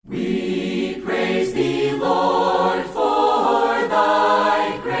Praise thee, Lord, for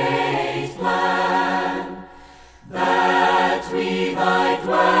thy great plan, that we thy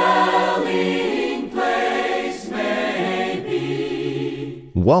dwelling place may be.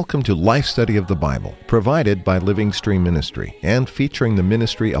 Welcome to Life Study of the Bible, provided by Living Stream Ministry and featuring the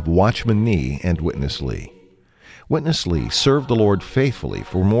ministry of Watchman Nee and Witness Lee. Witness Lee served the Lord faithfully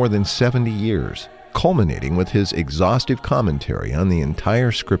for more than 70 years, culminating with his exhaustive commentary on the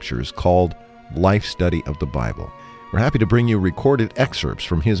entire Scriptures called Life Study of the Bible. We're happy to bring you recorded excerpts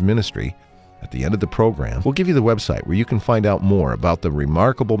from his ministry. At the end of the program, we'll give you the website where you can find out more about the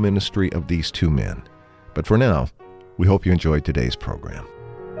remarkable ministry of these two men. But for now, we hope you enjoyed today's program.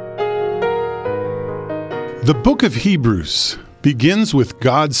 The book of Hebrews begins with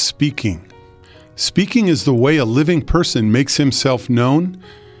God speaking. Speaking is the way a living person makes himself known,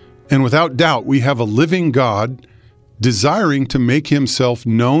 and without doubt we have a living God desiring to make himself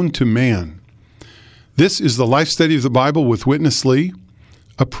known to man. This is the Life Study of the Bible with Witness Lee,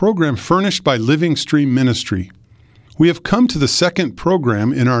 a program furnished by Living Stream Ministry. We have come to the second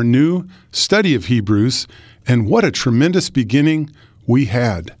program in our new study of Hebrews, and what a tremendous beginning we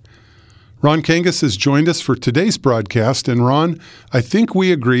had. Ron Kangas has joined us for today's broadcast, and Ron, I think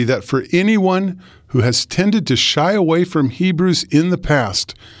we agree that for anyone who has tended to shy away from Hebrews in the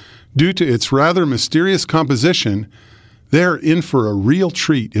past due to its rather mysterious composition, they're in for a real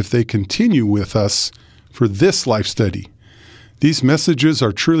treat if they continue with us for this life study. These messages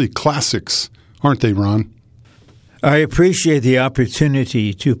are truly classics, aren't they, Ron? I appreciate the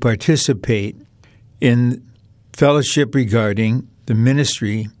opportunity to participate in fellowship regarding the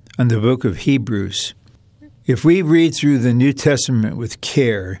ministry on the book of Hebrews. If we read through the New Testament with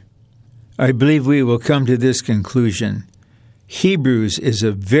care, I believe we will come to this conclusion. Hebrews is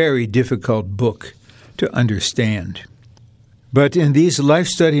a very difficult book to understand. But in these life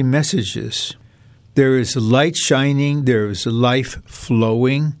study messages, there is light shining, there is life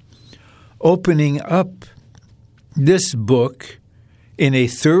flowing, opening up this book in a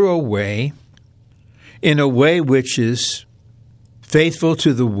thorough way, in a way which is faithful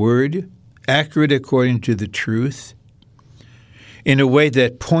to the Word, accurate according to the truth, in a way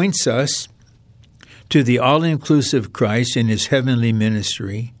that points us to the all-inclusive Christ in his heavenly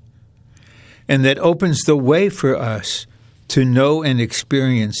ministry, and that opens the way for us to know and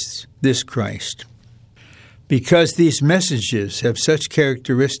experience this Christ. Because these messages have such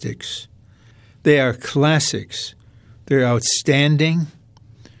characteristics, they are classics, they're outstanding,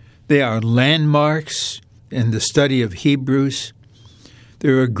 they are landmarks in the study of Hebrews.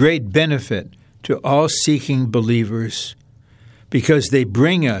 They're a great benefit to all seeking believers because they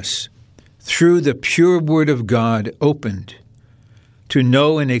bring us through the pure Word of God opened to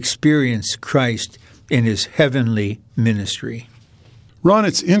know and experience Christ in his heavenly ministry. Ron,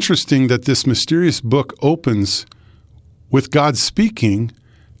 it's interesting that this mysterious book opens with God speaking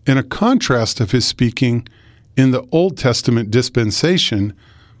and a contrast of his speaking in the Old Testament dispensation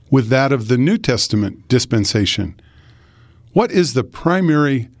with that of the New Testament dispensation. What is the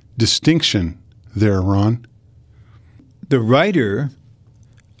primary distinction there, Ron? The writer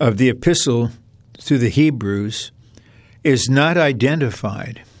of the epistle to the Hebrews is not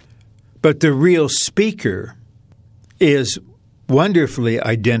identified, but the real speaker is wonderfully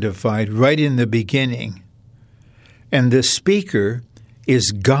identified right in the beginning. And the speaker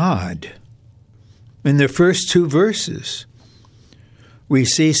is God. In the first two verses, we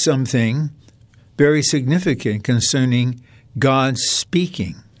see something very significant concerning God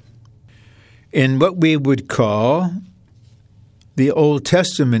speaking. In what we would call the Old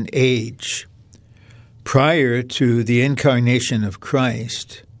Testament age, prior to the incarnation of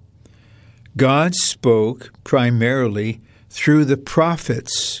Christ, God spoke primarily through the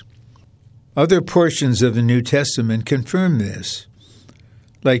prophets. Other portions of the New Testament confirm this,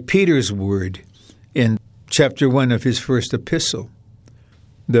 like Peter's word in chapter 1 of his first epistle.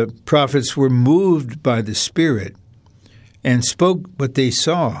 The prophets were moved by the Spirit and spoke what they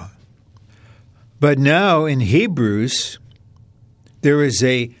saw. But now in Hebrews, there is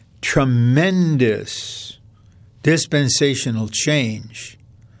a tremendous dispensational change.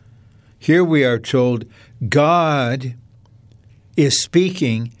 Here we are told God is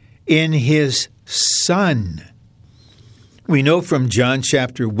speaking in his Son. We know from John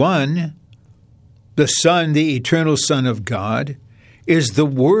chapter 1, the Son, the eternal Son of God, is the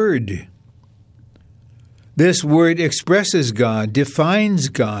Word. This Word expresses God, defines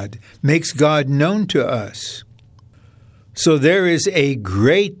God, makes God known to us. So there is a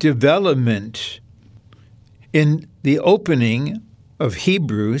great development in the opening of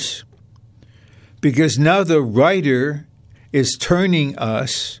Hebrews, because now the writer is turning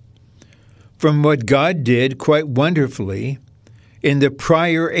us from what God did quite wonderfully in the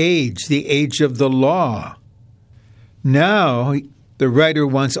prior age, the age of the law. Now, the writer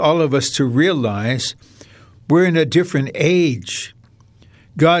wants all of us to realize we're in a different age.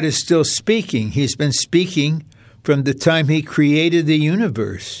 God is still speaking. He's been speaking from the time He created the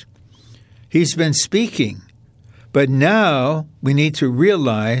universe. He's been speaking. But now we need to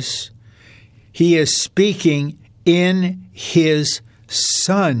realize He is speaking in His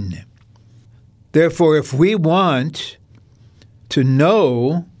Son. Therefore, if we want to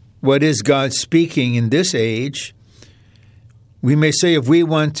know what is God speaking in this age, we may say if we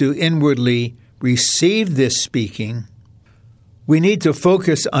want to inwardly receive this speaking, we need to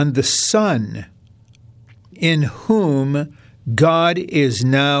focus on the Son, in whom God is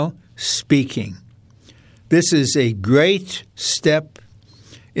now speaking. This is a great step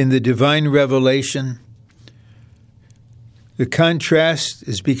in the divine revelation. The contrast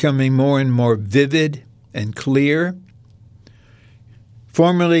is becoming more and more vivid and clear.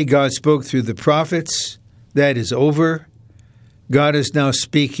 Formerly, God spoke through the prophets. That is over. God is now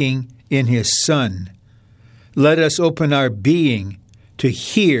speaking in His Son. Let us open our being to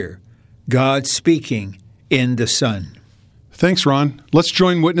hear God speaking in the Son. Thanks, Ron. Let's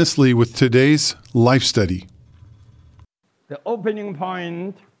join Witness Lee with today's life study. The opening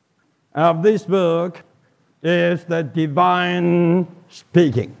point of this book is the divine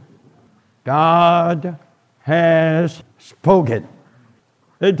speaking. God has spoken.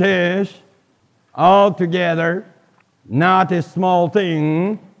 It is altogether not a small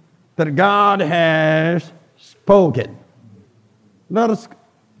thing that God has spoken. Let us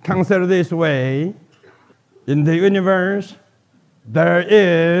consider this way. In the universe, there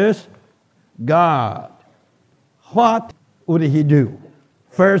is God. What would He do?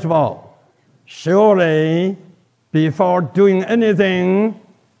 First of all, surely before doing anything,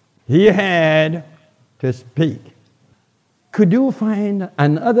 He had to speak. Could you find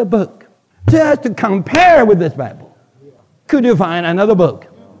another book just to compare with this Bible? Could you find another book?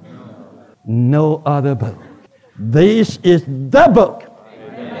 No other book. This is the book.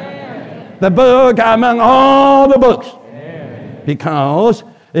 Amen. The book among all the books. Amen. Because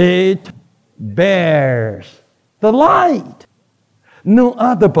it bears the light. No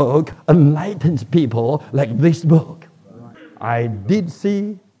other book enlightens people like this book. I did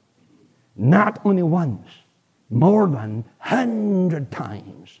see not only once, more than 100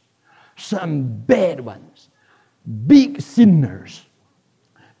 times, some bad ones, big sinners,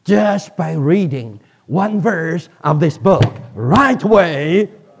 just by reading one verse of this book, right away,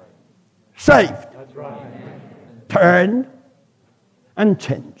 saved, turned, and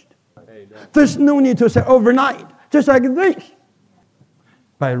changed. There's no need to say overnight, just like this.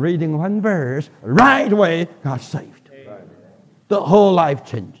 By reading one verse, right away, got saved. The whole life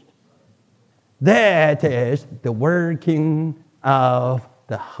changed. That is the working of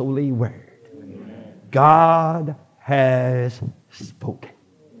the Holy Word. God has spoken.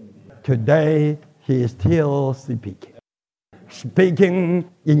 Today, He is still speaking. Speaking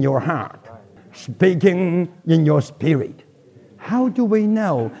in your heart. Speaking in your spirit. How do we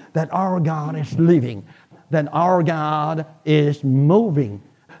know that our God is living? That our God is moving?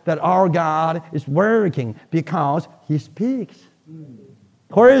 That our God is working? Because He speaks.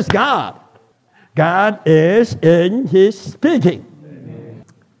 Where is God? God is in His speaking.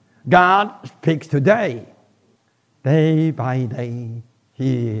 God speaks today. Day by day,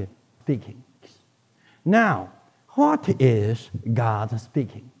 He is speaking. Now, what is God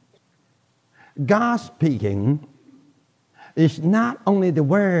speaking? God speaking is not only the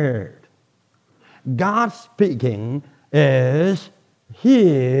word. God speaking is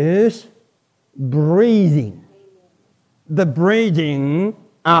His breathing. The breathing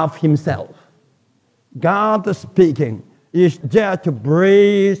of Himself. God speaking is just to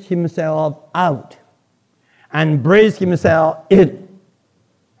breathe Himself out and breathe Himself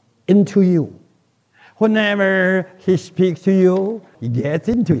into you. Whenever He speaks to you, He gets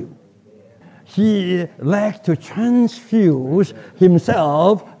into you. He likes to transfuse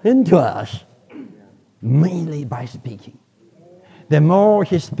Himself into us, mainly by speaking. The more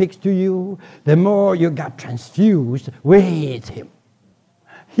He speaks to you, the more you got transfused with Him.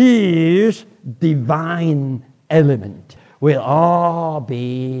 His divine element will all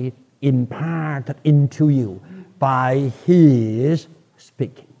be imparted into you by His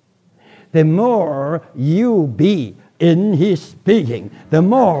speaking. The more you be in His speaking, the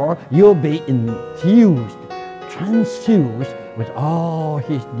more you'll be infused, transfused with all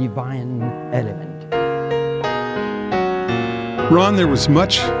His divine element. Ron, there was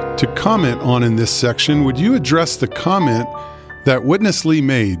much to comment on in this section. Would you address the comment that Witness Lee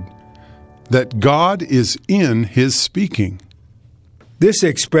made that God is in his speaking. This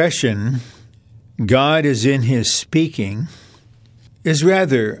expression, God is in his speaking, is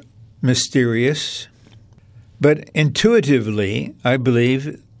rather mysterious, but intuitively, I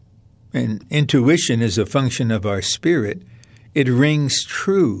believe, and intuition is a function of our spirit, it rings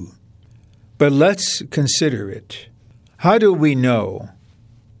true. But let's consider it. How do we know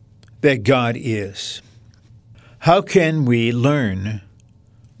that God is? How can we learn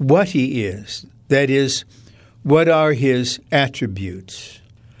what he is? That is, what are his attributes?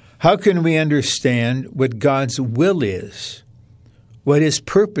 How can we understand what God's will is, what his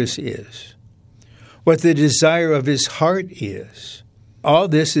purpose is, what the desire of his heart is? All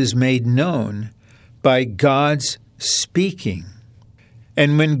this is made known by God's speaking.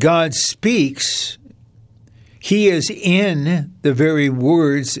 And when God speaks, he is in the very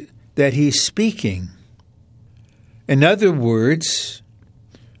words that he's speaking. In other words,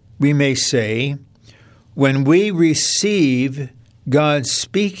 we may say, when we receive God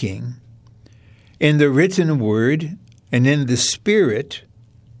speaking in the written word and in the Spirit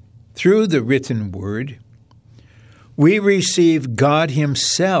through the written word, we receive God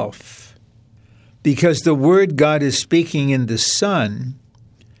himself, because the word God is speaking in the Son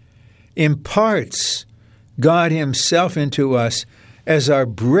imparts God himself into us as our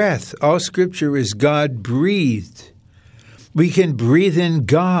breath. All Scripture is God-breathed. We can breathe in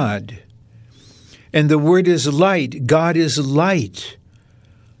God. And the Word is light. God is light.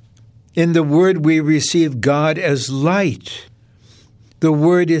 In the Word we receive God as light. The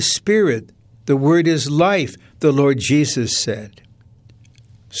Word is Spirit. The Word is life, the Lord Jesus said.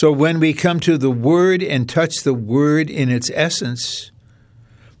 So when we come to the Word and touch the Word in its essence,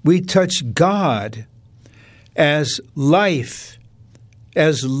 we touch God as life,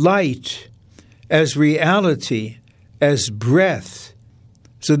 as light, as reality, as breath.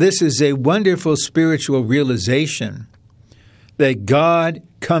 So this is a wonderful spiritual realization that God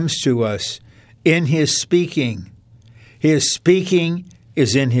comes to us in his speaking. His speaking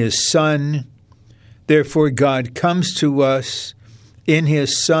is in his Son. Therefore, God comes to us in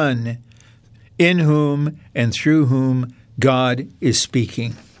his Son, in whom and through whom God is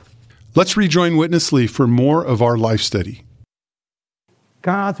speaking. Let's rejoin Witness Lee for more of our life study.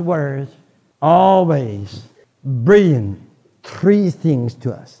 God's word always bring three things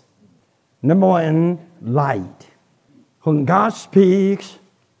to us. Number one, light. When God speaks,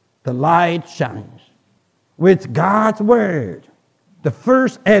 the light shines. With God's word, the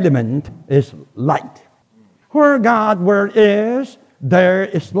first element is light. Where God's word is, there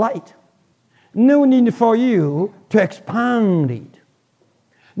is light. No need for you to expound it.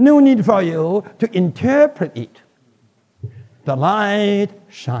 No need for you to interpret it. The light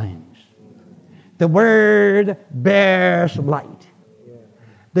shines. The word bears light.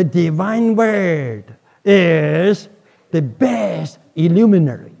 The divine word is the best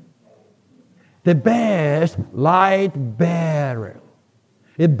illuminary, the best light bearer.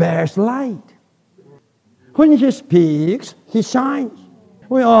 It bears light. When he speaks, he shines.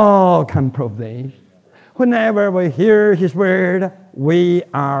 We all can prove this. Whenever we hear his word, we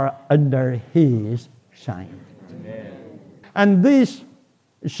are under his shine. Amen. And this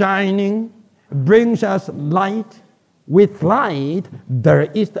shining brings us light. With light,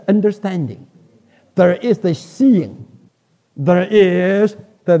 there is the understanding. There is the seeing. There is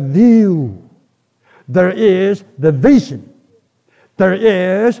the view. There is the vision. There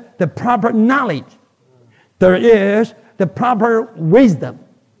is the proper knowledge. There is the proper wisdom.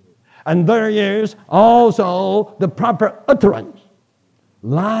 And there is also the proper utterance.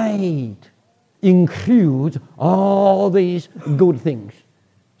 Light includes all these good things.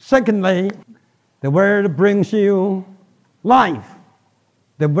 Secondly, the word brings you life.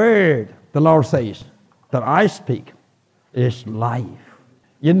 The word, the Lord says, that I speak is life.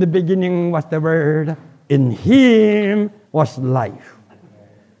 In the beginning was the word. In him was life.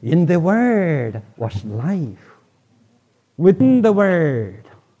 In the word was life. Within the word,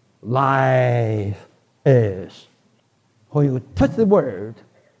 life is. When you touch the word,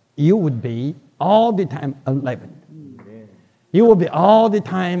 you would be all the time alive. You will be all the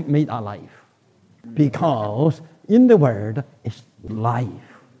time made alive. Because in the word is life.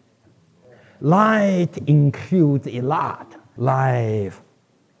 Light includes a lot. Life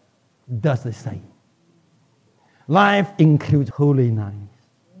does the same. Life includes holiness.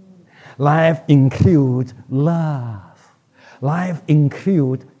 Life includes love. Life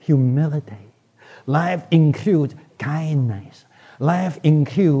includes humility. Life includes kindness. Life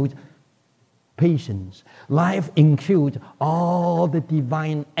includes patience. Life includes all the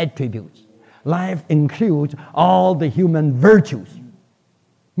divine attributes. Life includes all the human virtues.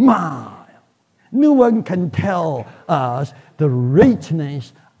 My, No one can tell us the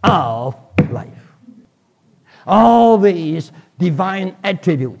richness of life. All these divine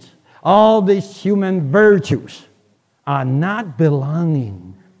attributes, all these human virtues are not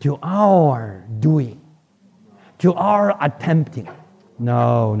belonging to our doing, to our attempting.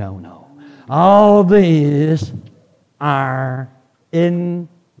 No, no, no. All these are in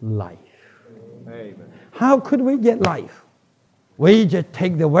life. Amen. How could we get life? We just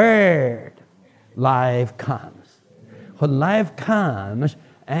take the word. Life comes. When life comes,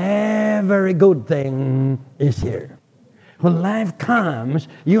 every good thing is here. When life comes,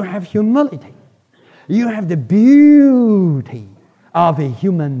 you have humility. You have the beauty of a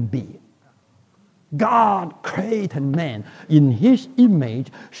human being. God created man in His image.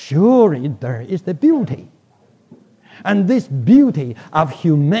 Surely there is the beauty. And this beauty of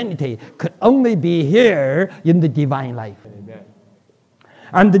humanity could only be here in the divine life. Amen.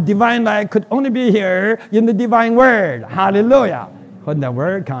 And the divine life could only be here in the divine word. Hallelujah. When the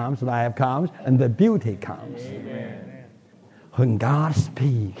word comes, life comes, and the beauty comes. Amen. When God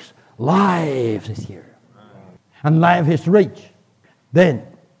speaks, life is here. And life is rich. Then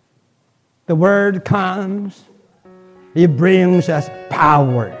the word comes. It brings us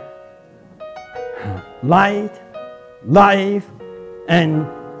power, light, life, and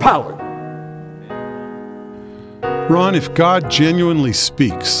power. Ron, if God genuinely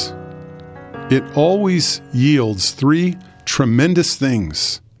speaks, it always yields three tremendous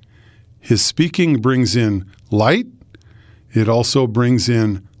things. His speaking brings in light, it also brings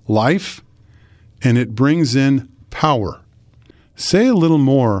in life, and it brings in power. Say a little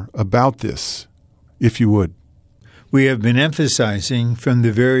more about this, if you would. We have been emphasizing from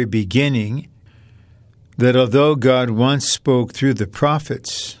the very beginning that although God once spoke through the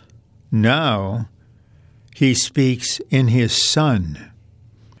prophets, now He speaks in His Son.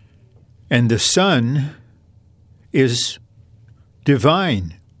 And the Son is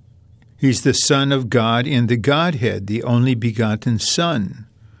divine. He's the Son of God in the Godhead, the only begotten Son.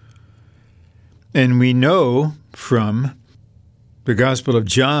 And we know from the Gospel of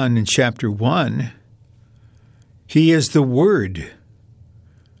John in chapter 1, He is the Word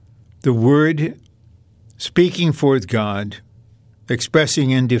speaking forth God,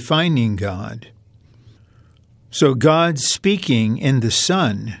 expressing and defining God. So God speaking in the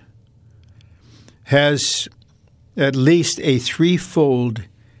Son has at least a threefold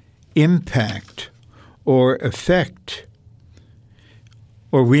impact or effect,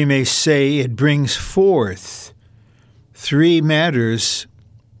 or we may say it brings forth three matters,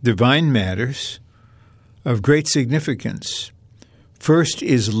 divine matters, of great significance. First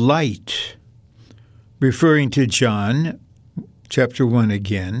is light, referring to John, chapter 1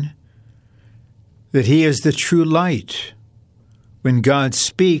 again, that He is the true light. When God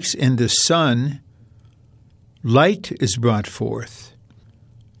speaks in the Son, light is brought forth,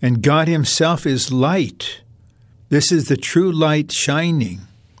 and God Himself is light. This is the true light shining.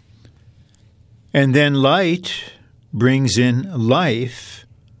 And then light brings in life,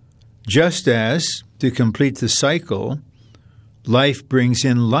 just as, to complete the cycle, life brings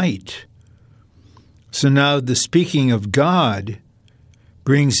in light. So now the speaking of God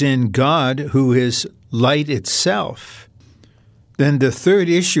brings in God, who is light itself. Then the third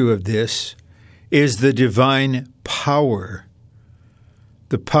issue of this is the divine power,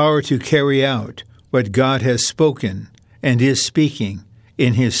 the power to carry out what God has spoken and is speaking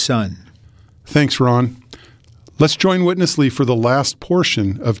in His Son. Thanks, Ron. Let's join Witness Lee for the last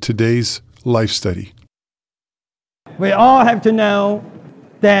portion of today's life study. We all have to know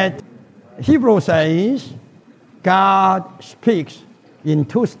that Hebrews says God speaks in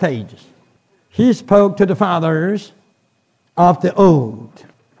two stages. He spoke to the fathers of the old,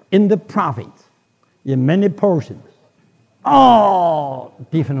 in the prophets, in many portions. All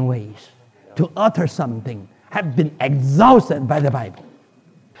different ways to utter something have been exhausted by the Bible.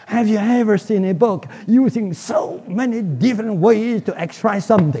 Have you ever seen a book using so many different ways to express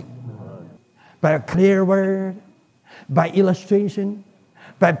something? By a clear word, by illustration,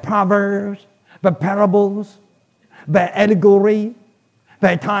 by proverbs, by parables, by allegory,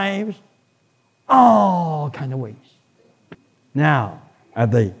 by types, all kind of ways. Now,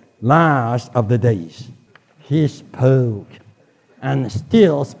 at the last of the days, He spoke and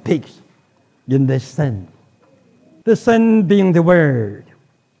still speaks in the Son. The Son being the Word.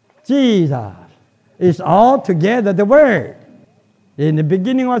 Jesus is altogether the Word. In the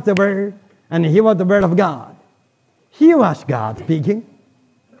beginning was the Word, and He was the Word of God. He was God speaking.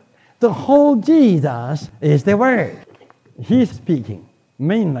 The whole Jesus is the Word. His speaking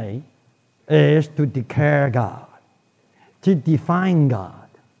mainly is to declare God, to define God,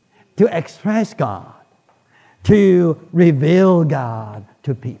 to express God, to reveal God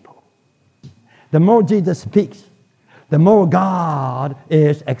to people. The more Jesus speaks, the more God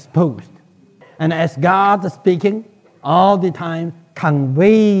is exposed. And as God is speaking, all the time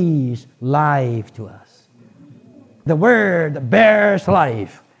conveys life to us. The Word bears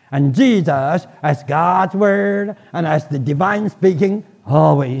life. And Jesus, as God's Word and as the divine speaking,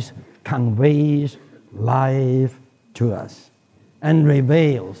 always conveys life to us and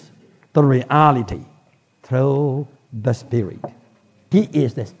reveals the reality through the Spirit. He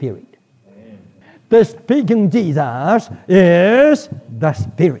is the Spirit. The speaking Jesus is the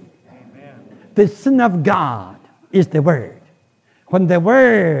Spirit. The Son of God is the Word. When the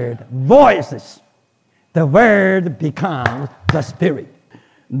Word voices, the Word becomes the Spirit.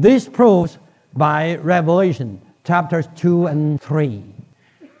 This proves by Revelation chapters 2 and 3.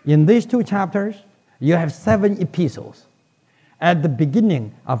 In these two chapters, you have 7 epistles. At the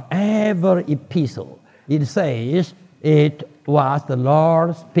beginning of every epistle, it says, it was the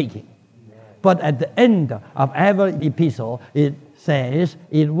Lord speaking. But at the end of every epistle, it says,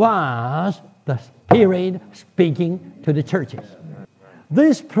 it was the Spirit speaking to the churches.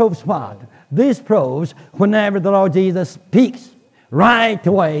 This proves what? This proves whenever the Lord Jesus speaks, right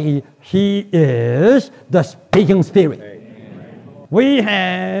away, He is the speaking Spirit. We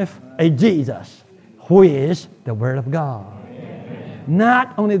have a Jesus who is the Word of God.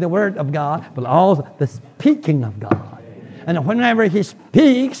 Not only the Word of God, but also the speaking of God. And whenever He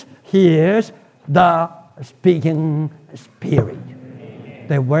speaks, He is the speaking Spirit.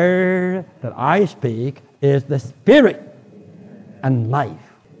 The word that I speak is the Spirit and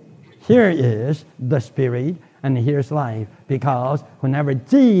life. Here is the Spirit and here's life, because whenever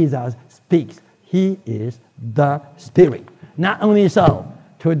Jesus speaks, He is the Spirit. Not only so,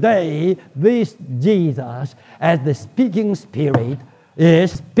 today, this Jesus, as the speaking Spirit,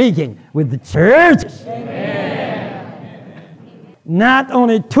 is speaking with the churches. Amen. Not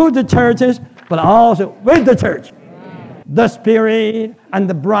only to the churches, but also with the church. The Spirit and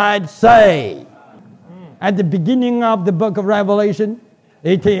the bride say. At the beginning of the book of Revelation,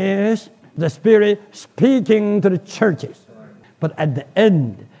 it is the Spirit speaking to the churches. But at the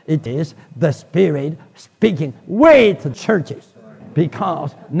end, it is the Spirit speaking with the churches.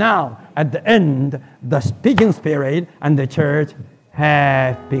 Because now, at the end, the speaking Spirit and the church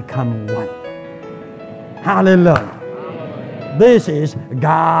have become one. Hallelujah. This is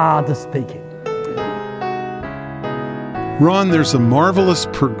God speaking. Ron, there's a marvelous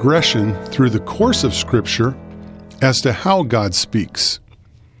progression through the course of Scripture as to how God speaks.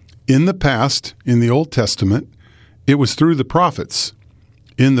 In the past, in the Old Testament, it was through the prophets.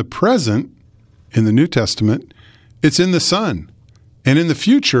 In the present, in the New Testament, it's in the Son. And in the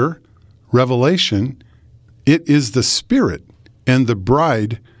future, Revelation, it is the Spirit and the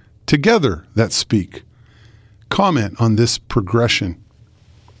bride together that speak. Comment on this progression.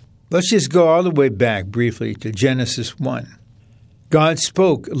 Let's just go all the way back briefly to Genesis 1. God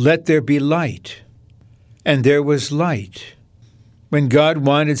spoke, "Let there be light," and there was light. When God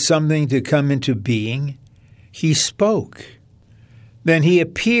wanted something to come into being, He spoke. Then He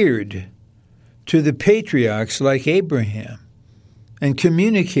appeared to the patriarchs like Abraham and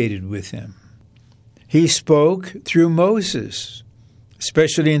communicated with him. He spoke through Moses,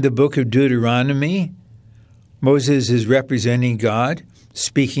 especially in the book of Deuteronomy. Moses is representing God,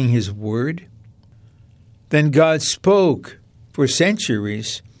 speaking His word. Then God spoke for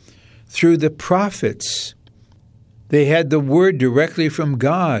centuries through the prophets. They had the word directly from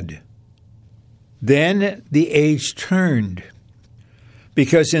God. Then the age turned,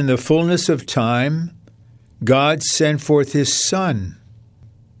 because in the fullness of time, God sent forth His Son.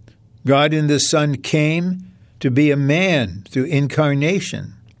 God in the Son came to be a man through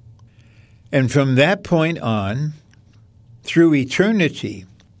incarnation. And from that point on, through eternity,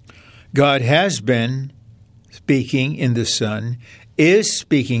 God has been speaking in the Son, is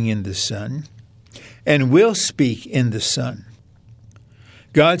speaking in the Son, and will speak in the Son.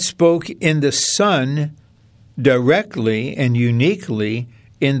 God spoke in the Son directly and uniquely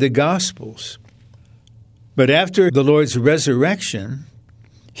in the Gospels. But after the Lord's resurrection,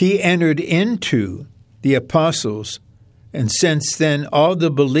 He entered into the apostles, and since then all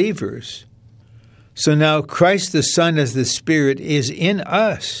the believers. So now Christ the Son as the Spirit is in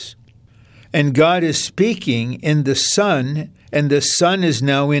us, and God is speaking in the Son, and the Son is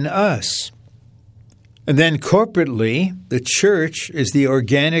now in us. And then corporately, the church is the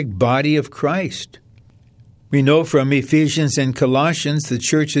organic body of Christ. We know from Ephesians and Colossians the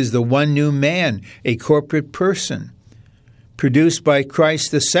church is the one new man, a corporate person, produced by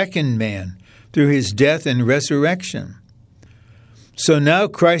Christ the second man through His death and resurrection. So now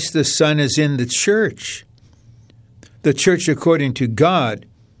Christ the Son is in the church according to God,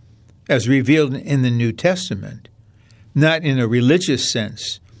 as revealed in the New Testament, not in a religious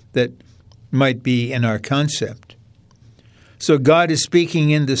sense that might be in our concept. So God is speaking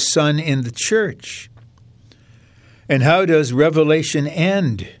in the Son in the church. And how does Revelation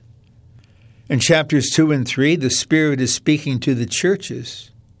end? In chapters 2 and 3, the Spirit is speaking to the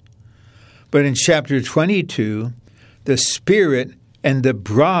churches. But in chapter 22, the Spirit and the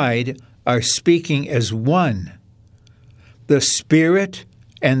bride are speaking as one. The Spirit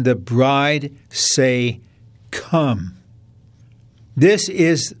and the bride say, "Come." This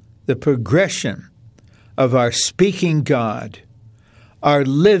is the progression of our speaking God, our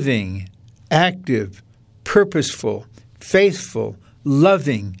living, active, purposeful, faithful,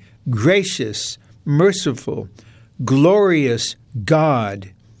 loving, gracious, merciful, glorious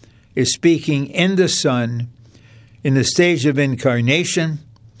God is speaking in the Son in the stage of incarnation.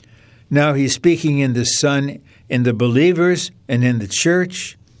 Now he's speaking in the Son in the believers and in the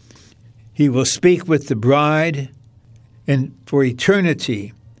church. He will speak with the bride, and for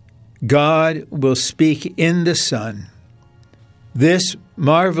eternity, God will speak in the Son. This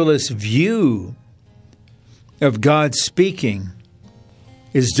marvelous view of God speaking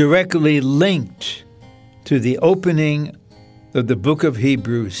is directly linked to the opening of the book of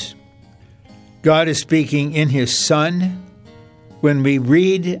Hebrews. God is speaking in His Son. When we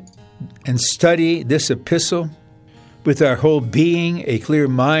read and study this epistle with our whole being, a clear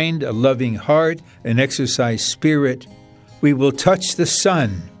mind, a loving heart, an exercised spirit, we will touch the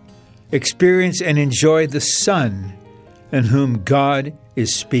Son, experience and enjoy the Son in whom God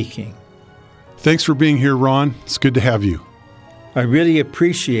is speaking. Thanks for being here, Ron. It's good to have you. I really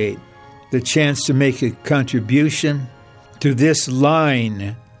appreciate the chance to make a contribution to this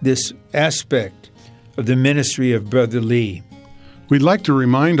line, this aspect of the ministry of Brother Lee. We'd like to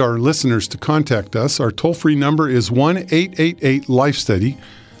remind our listeners to contact us. Our toll-free number is 1-888-LIFE-STUDY.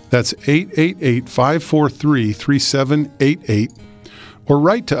 That's 888-543-3788. Or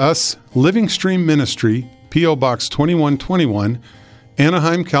write to us, Living Stream Ministry, P.O. Box 2121,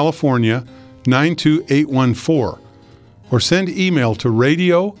 Anaheim, California, 92814. Or send email to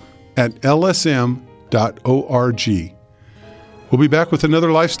radio@lsm.org. We'll be back with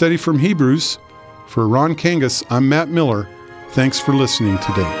another life study from Hebrews. For Ron Kangas, I'm Matt Miller. Thanks for listening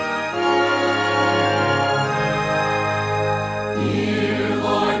today. Dear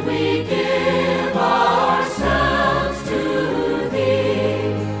Lord, we give ourselves to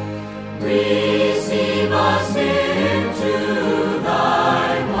Thee. Receive us into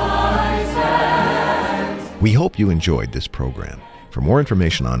Thy wise hands. We hope you enjoyed this program. For more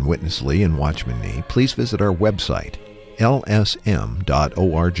information on Witness Lee and Watchman Nee, please visit our website,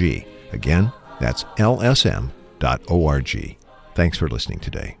 lsm.org. Again, that's lsm.org. Thanks for listening today.